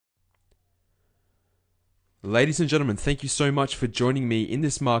Ladies and gentlemen, thank you so much for joining me in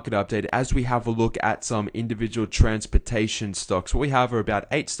this market update as we have a look at some individual transportation stocks. What we have are about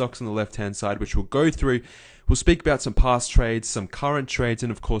 8 stocks on the left-hand side, which we'll go through. We'll speak about some past trades, some current trades,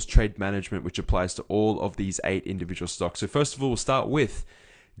 and of course trade management, which applies to all of these 8 individual stocks. So first of all, we'll start with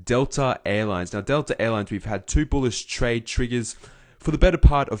Delta Airlines. Now, Delta Airlines, we've had 2 bullish trade triggers for the better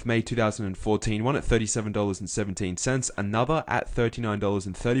part of May 2014, one at $37.17, another at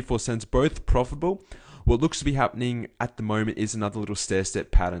 $39.34, both profitable. What looks to be happening at the moment is another little stair-step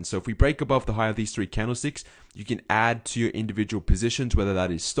pattern. So if we break above the high of these 3 candlesticks, you can add to your individual positions, whether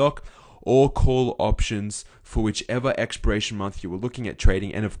that is stock or call options for whichever expiration month you were looking at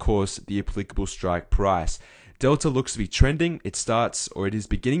trading, and of course the applicable strike price. Delta looks to be trending. It starts, or it is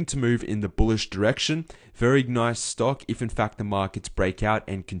beginning to move in the bullish direction. Very nice stock if in fact the markets break out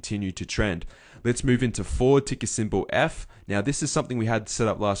and continue to trend. Let's move into Ford, ticker symbol F. Now this is something we had set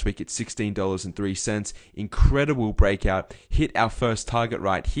up last week at $16.03. Incredible breakout. Hit our first target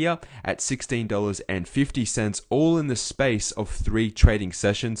right here at $16.50, all in the space of 3 trading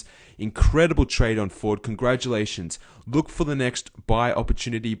sessions. Incredible trade on Ford. Congratulations. Look for the next buy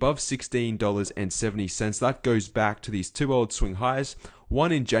opportunity above $16.70. That goes back to these 2 old swing highs.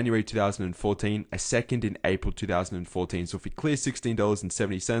 One in January 2014, a second in April 2014. So if we clear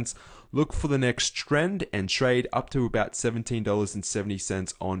 $16.70, look for the next trend and trade up to about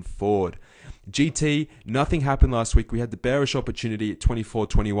 $17.70 on Ford. GT, nothing happened last week. We had the bearish opportunity at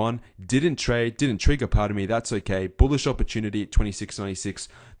 24.21. Didn't trigger, that's okay. Bullish opportunity at 26.96.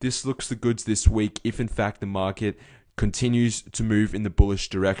 This looks the goods this week if in fact the market continues to move in the bullish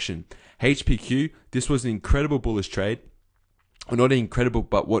direction. HPQ, this was an incredible bullish trade. Well, not incredible,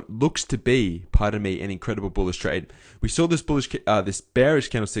 but what looks to be, an incredible bullish trade. We saw this this bearish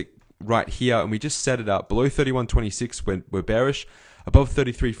candlestick right here, and we just set it up below 31.26. We're bearish, above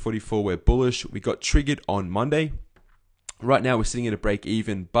 33.44. We're bullish. We got triggered on Monday. Right now, we're sitting at a break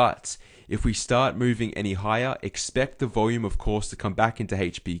even, but if we start moving any higher, expect the volume, of course, to come back into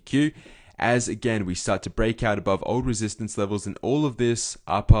HPQ. As again, we start to break out above old resistance levels and all of this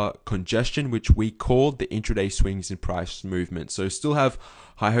upper congestion, which we call the intraday swings in price movement. So still have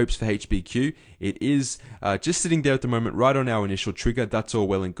high hopes for HPQ. It is just sitting there at the moment, right on our initial trigger. That's all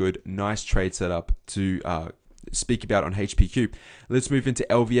well and good. Nice trade setup to speak about on HPQ. Let's move into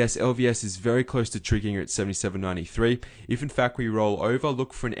LVS. LVS is very close to triggering at 77.93. If in fact we roll over,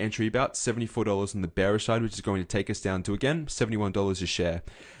 look for an entry about $74 on the bearish side, which is going to take us down to, again, $71 a share.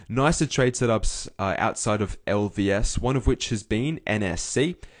 Nicer trade setups outside of LVS, one of which has been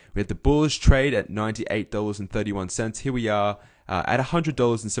NSC. We had the bullish trade at $98.31. Here we are at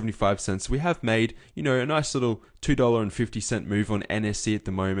 $100.75. We have made, a nice little $2.50 move on NSC at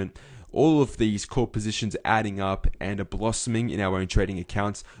the moment. All of these core positions adding up and are blossoming in our own trading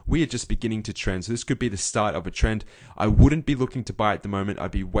accounts. We are just beginning to trend. So this could be the start of a trend. I wouldn't be looking to buy at the moment.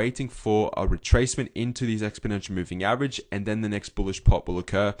 I'd be waiting for a retracement into these exponential moving average, and then the next bullish pop will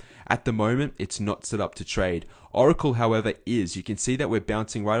occur. At the moment, it's not set up to trade. Oracle, however, is. You can see that we're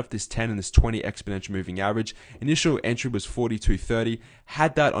bouncing right off this 10 and this 20 exponential moving average. Initial entry was 42.30.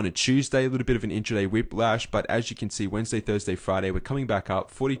 Had that on a Tuesday, a little bit of an intraday whiplash, but as you can see, Wednesday, Thursday, Friday, we're coming back up.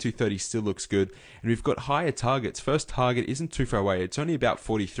 42.30 still looks good, and we've got higher targets. First target isn't too far away. It's only about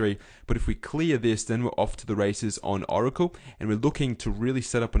 43, but if we clear this, then we're off to the races on Oracle, and we're looking to really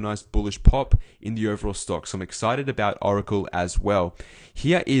set up a nice bullish pop in the overall stock. So I'm excited about Oracle as well.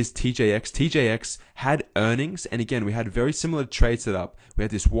 Here is TJX. TJX had earnings, and again, we had a very similar trade setup. We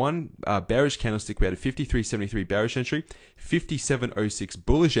had this one bearish candlestick. We had a 53.73 bearish entry, 57.06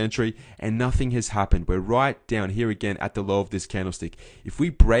 bullish entry, and nothing has happened. We're right down here again at the low of this candlestick. If we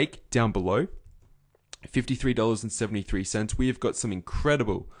break down below $53.73, we have got some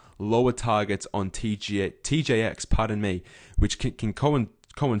incredible lower targets on TJX, which can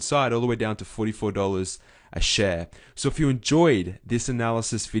coincide all the way down to $44 a share. So if you enjoyed this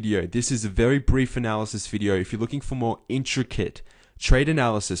analysis video, this is a very brief analysis video. If you're looking for more intricate trade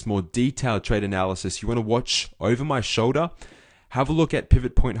analysis, more detailed trade analysis, you want to watch over my shoulder, have a look at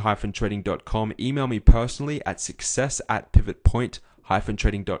pivotpoint-trading.com. Email me personally at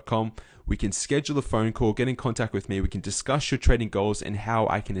success@pivotpoint-trading.com. We can schedule a phone call, get in contact with me. We can discuss your trading goals and how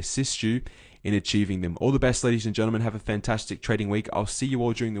I can assist you in achieving them. All the best, ladies and gentlemen. Have a fantastic trading week. I'll see you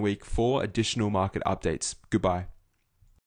all during the week for additional market updates. Goodbye.